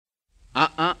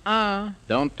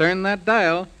Don't turn that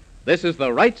dial. This is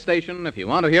the right station if you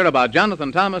want to hear about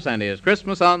Jonathan Thomas and his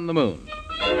Christmas on the Moon.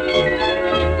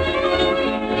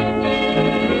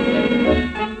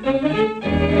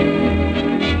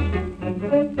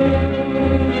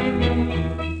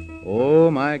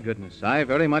 Oh, my goodness. I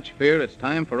very much fear it's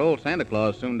time for old Santa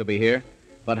Claus soon to be here.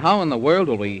 But how in the world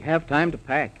will we have time to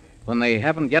pack when they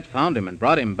haven't yet found him and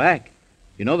brought him back?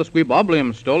 You know the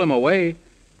Squeebeeble stole him away,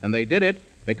 and they did it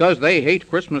because they hate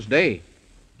Christmas Day.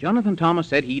 Jonathan Thomas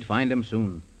said he'd find him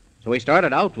soon, so he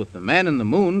started out with the man in the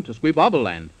moon to Squeebeeble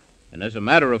Land, and as a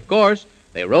matter of course,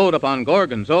 they rode upon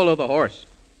Gorgonzola the horse.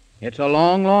 It's a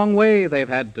long, long way they've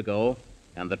had to go,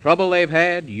 and the trouble they've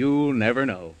had you'll never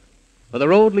know. For the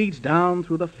road leads down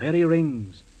through the fairy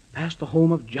rings, past the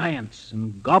home of giants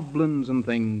and goblins and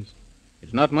things.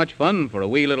 It's not much fun for a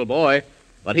wee little boy,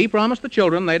 but he promised the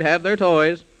children they'd have their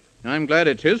toys. I'm glad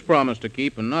it's his promise to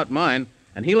keep and not mine,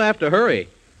 and he'll have to hurry.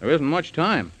 There isn't much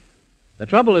time. The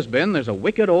trouble has been there's a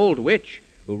wicked old witch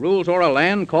who rules o'er a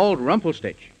land called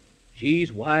Rumpelstitch.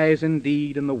 She's wise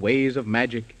indeed in the ways of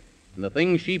magic, and the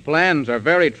things she plans are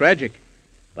very tragic.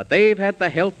 But they've had the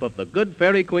help of the good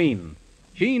fairy queen.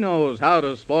 She knows how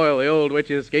to spoil the old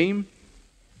witch's scheme.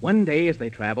 One day as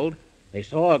they traveled, they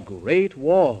saw a great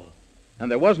wall, and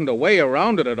there wasn't a way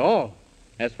around it at all.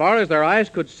 As far as their eyes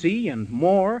could see and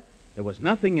more, there was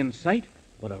nothing in sight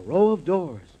but a row of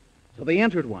doors. So they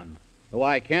entered one. Though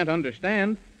I can't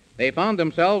understand, they found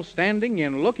themselves standing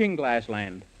in Looking-Glass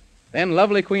Land. Then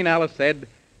lovely Queen Alice said,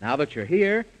 "Now that you're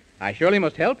here, I surely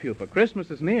must help you, for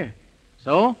Christmas is near."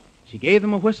 So she gave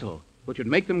them a whistle, which would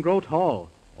make them grow tall,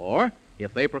 or,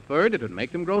 if they preferred, it would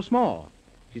make them grow small.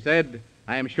 She said,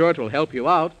 "I am sure it will help you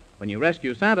out. When you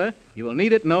rescue Santa, you will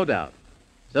need it, no doubt."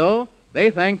 So they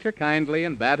thanked her kindly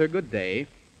and bade her good day,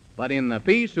 but in the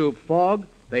pea-soup fog,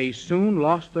 they soon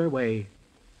lost their way.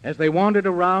 As they wandered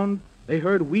around, they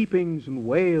heard weepings and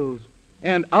wails,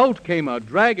 and out came a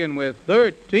dragon with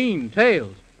 13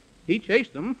 tails. He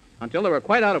chased them until they were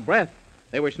quite out of breath.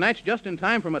 They were snatched just in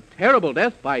time from a terrible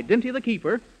death by Dinty the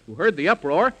Keeper, who heard the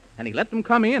uproar, and he let them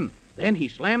come in. Then he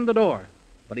slammed the door.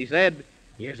 But he said,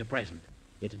 "Here's a present.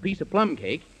 It's a piece of plum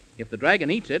cake. If the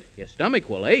dragon eats it, his stomach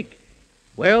will ache."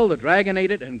 Well, the dragon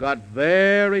ate it and got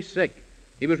very sick.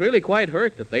 He was really quite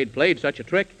hurt that they'd played such a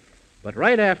trick. But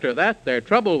right after that, their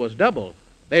trouble was double.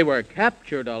 They were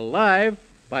captured alive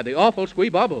by the awful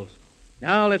Squeebeebles.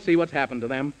 Now let's see what's happened to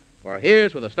them, for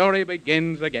here's where the story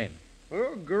begins again.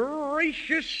 For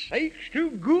gracious sakes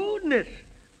to goodness,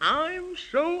 I'm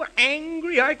so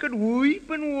angry I could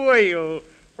weep and wail,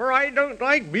 for I don't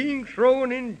like being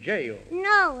thrown in jail.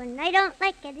 No, and I don't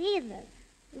like it either.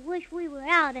 I wish we were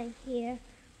out of here.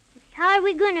 How are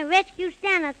we going to rescue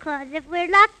Santa Claus if we're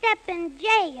locked up in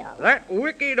jail? That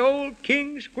wicked old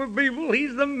King Squeebeeble,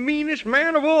 he's the meanest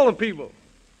man of all the people.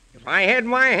 If I had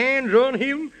my hands on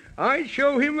him, I'd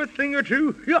show him a thing or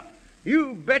two. Yeah,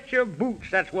 you bet your boots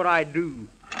that's what I'd do.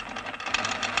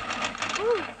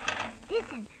 Oh,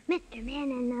 listen, Mr. Man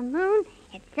in the Moon.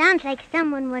 It sounds like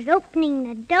someone was opening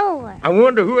the door. I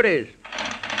wonder who it is.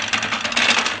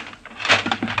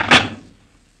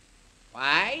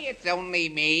 Why, it's only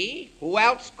me. Who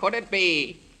else could it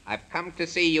be? I've come to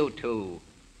see you two,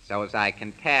 so's I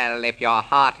can tell if you're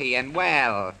hearty and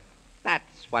well.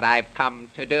 That's what I've come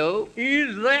to do.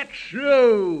 Is that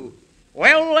so?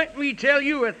 Well, let me tell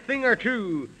you a thing or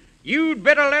two. You'd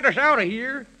better let us out of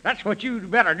here. That's what you'd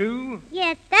better do.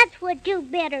 Yes, that's what you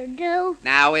better do.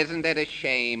 Now, isn't it a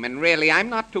shame? And really, I'm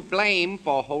not to blame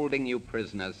for holding you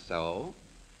prisoners so.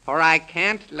 For I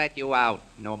can't let you out,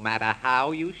 no matter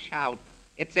how you shout.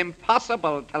 It's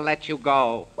impossible to let you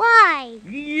go. Why?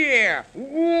 Yeah,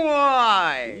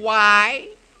 why? Why?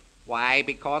 Why,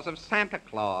 because of Santa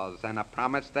Claus and a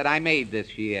promise that I made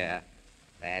this year.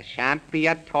 There shan't be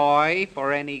a toy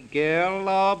for any girl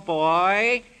or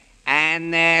boy,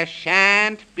 and there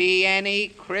shan't be any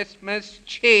Christmas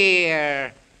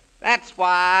cheer. That's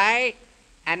why.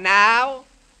 And now,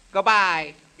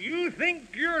 goodbye. You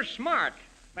think you're smart,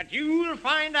 but you'll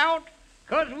find out,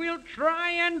 'cause we'll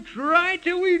try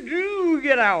till we do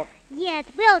get out. Yes,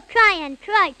 we'll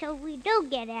try till we do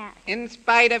get out. In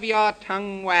spite of your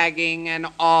tongue wagging and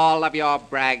all of your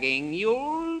bragging,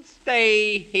 you'll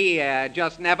stay here,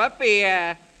 just never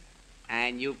fear.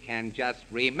 And you can just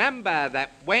remember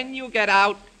that when you get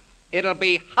out, it'll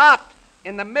be hot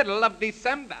in the middle of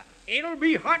December. It'll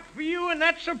be hot for you, and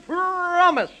that's a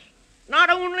promise. Not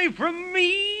only from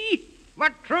me,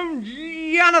 but from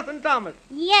Jonathan Thomas.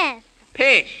 Yes.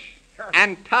 Pish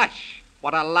and tush,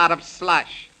 what a lot of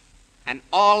slush. And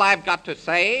all I've got to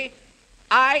say,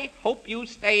 I hope you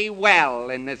stay well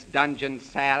in this dungeon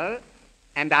cell.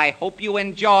 and I hope you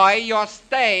enjoy your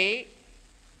stay.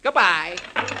 Goodbye.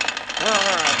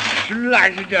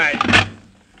 Slice.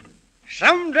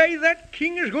 Someday that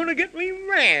king is going to get me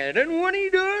mad, and when he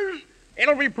does,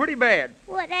 it'll be pretty bad.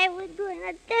 What are we going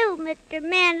to do, Mr.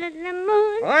 Man in the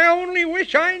Moon? I only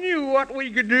wish I knew what we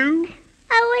could do.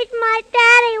 I wish my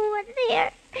daddy was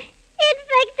here. He'd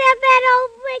fix up that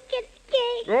old wicked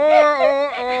king.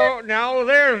 Oh, now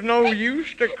there's no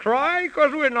use to cry,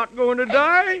 'cause we're not going to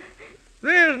die.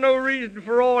 There's no reason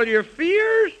for all your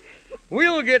fears.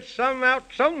 We'll get some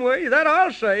out some way, that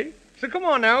I'll say. So come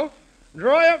on now,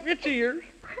 dry up your tears.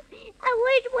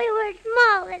 I wish we were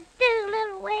small as 2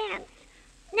 little ants.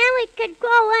 Then we could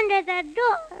go under the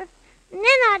door. And then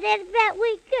I just bet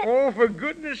we could. Oh, for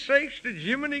goodness sakes, to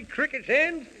Jiminy Cricket's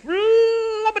and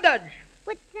flub-a-dudge.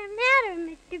 What's the matter,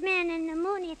 Mr. Man in the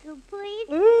Moon, if you please?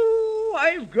 Oh,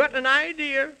 I've got an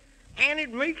idea, and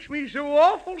it makes me so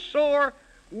awful sore.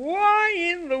 Why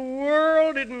in the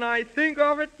world didn't I think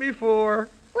of it before?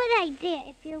 What idea,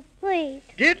 if you please?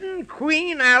 Didn't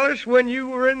Queen Alice, when you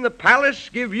were in the palace,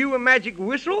 give you a magic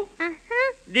whistle?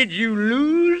 Uh-huh. Did you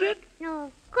lose it? No,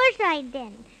 of course I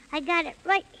didn't. I got it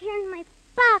right here in my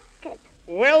pocket.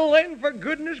 Well, then, for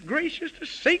goodness gracious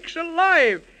sakes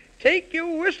alive, take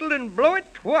your whistle and blow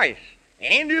it twice.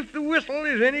 And if the whistle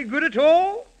is any good at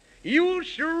all, you'll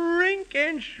shrink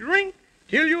and shrink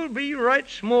till you'll be right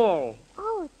small.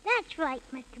 Oh, that's right,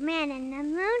 Mr. Man in the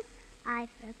Moon. I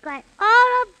forgot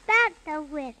all about the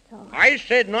whistle. I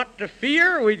said not to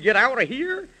fear, we'd get out of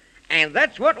here, and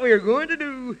that's what we're going to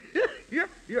do.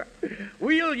 Yeah.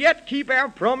 We'll yet keep our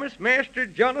promise, Master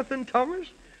Jonathan Thomas.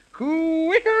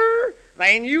 Quicker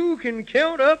than you can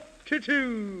count up to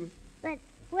 2. But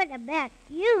what about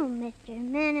you, Mr.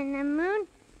 Man in the Moon?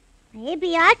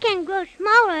 Maybe I can grow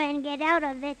smaller and get out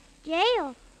of this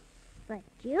jail. But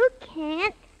you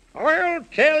can't. I'll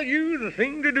tell you the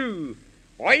thing to do.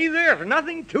 Why, there's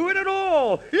nothing to it at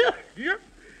all.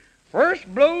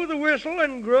 First blow the whistle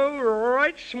and grow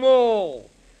right small.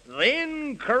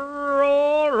 Then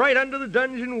crawl right under the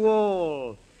dungeon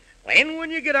wall. Then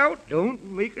when you get out, don't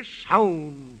make a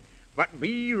sound, but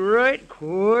be right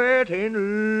quiet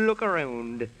and look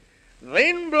around.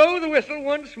 Then blow the whistle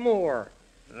once more.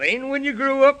 Then when you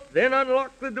grow up, then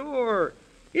unlock the door.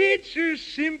 It's as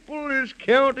simple as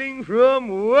counting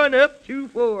from 1 up to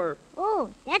 4. Oh,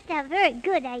 that's a very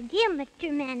good idea,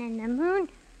 Mr. Man in the Moon.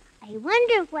 I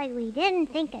wonder why we didn't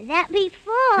think of that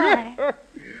before.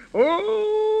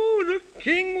 Oh, the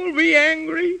king will be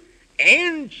angry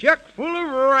and chock full of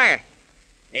wrath.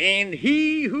 And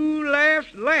he who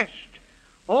laughs last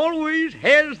always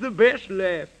has the best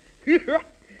laugh.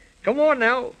 Come on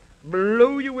now,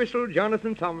 blow your whistle,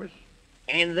 Jonathan Thomas,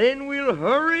 and then we'll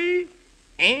hurry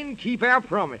and keep our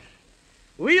promise.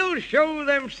 We'll show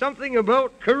them something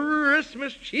about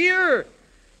Christmas cheer.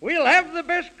 We'll have the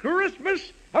best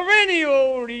Christmas of any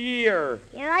old year.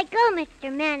 Here I go,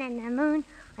 Mr. Man in the Moon.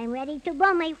 I'm ready to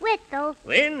blow my whistle.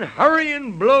 Then hurry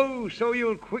and blow so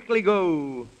you'll quickly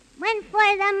go. 1 for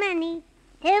the money,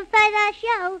 2 for the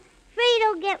show, 3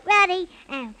 to get ready,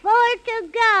 and 4 to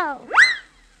go.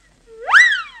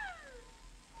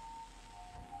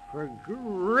 For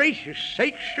gracious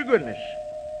sakes to goodness.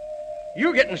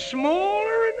 You're getting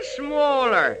smaller and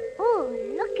smaller. Oh,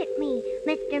 look at me,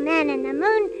 Mr. Man in the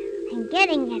Moon. I'm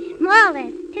getting as small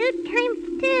as 2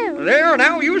 times 2. There,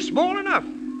 now, you're small enough.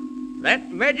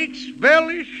 That magic spell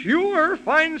is sure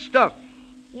fine stuff.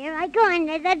 Here I go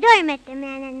under the door, Mr.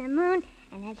 Man in the Moon,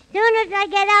 and as soon as I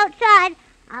get outside,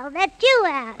 I'll let you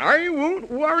out. I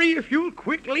won't worry if you'll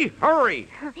quickly hurry.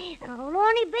 It'll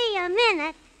only be a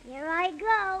minute. Here I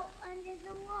go under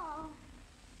the wall.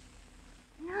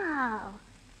 Now,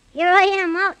 here I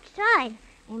am outside.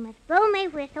 I must blow my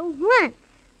whistle once,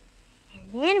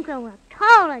 and then grow up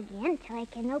tall again till I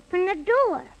can open the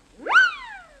door.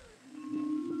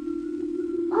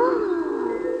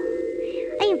 Oh,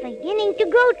 I'm beginning to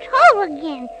grow tall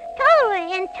again, taller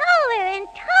and taller and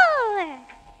taller.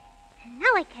 And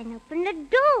now I can open the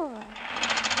door.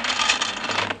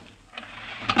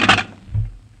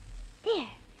 There,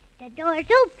 the door's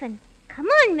open. Come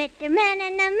on, Mr. Man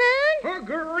in the Moon. For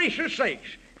gracious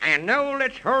sakes. And now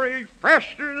let's hurry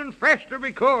faster and faster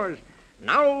because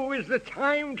now is the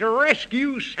time to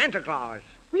rescue Santa Claus.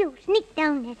 We'll sneak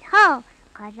down this hall,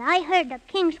 'cause I heard the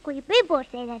King Squeebeeble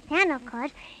say that Santa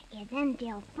Claus is in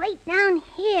jail right down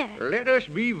here. Let us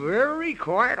be very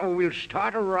quiet or we'll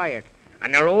start a riot.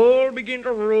 And they'll all begin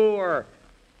to roar.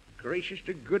 Gracious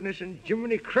to goodness and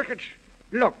Jiminy Crickets.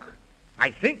 Look, I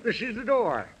think this is the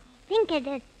door. I think it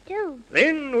is too.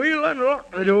 Then we'll unlock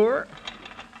the door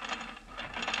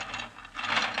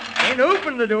and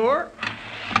open the door.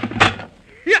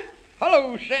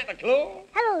 Hello, Santa Claus.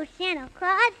 Hello, Santa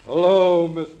Claus. Hello,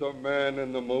 Mr. Man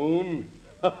in the Moon.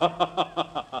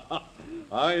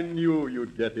 I knew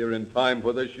you'd get here in time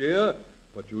for this year,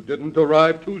 but you didn't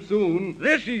arrive too soon.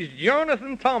 This is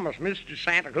Jonathan Thomas, Mr.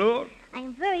 Santa Claus.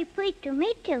 I'm very pleased to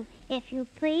meet you, if you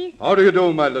please. How do you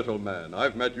do, my little man?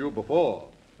 I've met you before.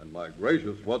 And my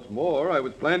gracious, what's more, I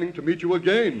was planning to meet you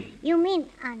again. You mean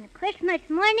on Christmas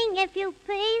morning, if you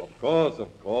please? Of course,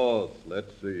 of course.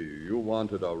 Let's see. You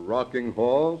wanted a rocking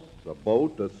horse, a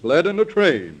boat, a sled, and a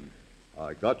train.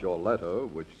 I got your letter,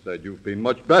 which said you've been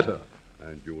much better,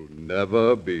 and you'll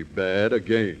never be bad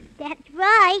again. That's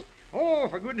right. Oh,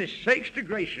 for goodness sakes to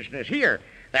graciousness. Here,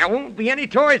 there won't be any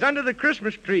toys under the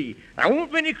Christmas tree. There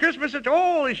won't be any Christmas at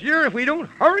all this year if we don't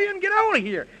hurry and get out of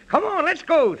here. Come on, let's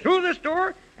go through this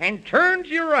door and turn to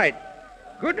your right.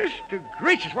 Goodness to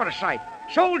gracious, what a sight.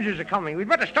 Soldiers are coming. We'd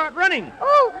better start running.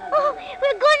 Oh,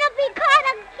 we're going to be caught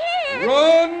again.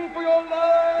 Run for your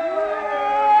life!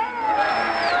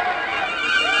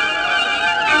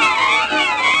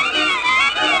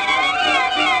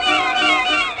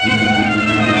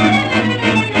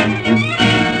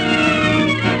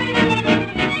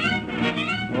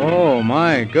 Oh,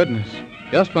 my goodness.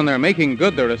 Just when they're making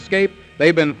good their escape,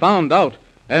 they've been found out,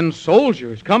 and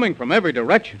soldiers coming from every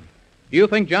direction. Do you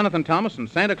think Jonathan Thomas and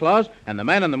Santa Claus and the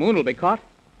Man in the Moon will be caught?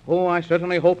 Oh, I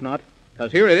certainly hope not,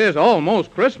 because here it is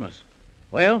almost Christmas.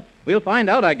 Well, we'll find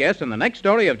out, I guess, in the next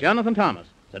story of Jonathan Thomas.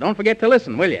 So don't forget to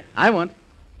listen, will you? I won't.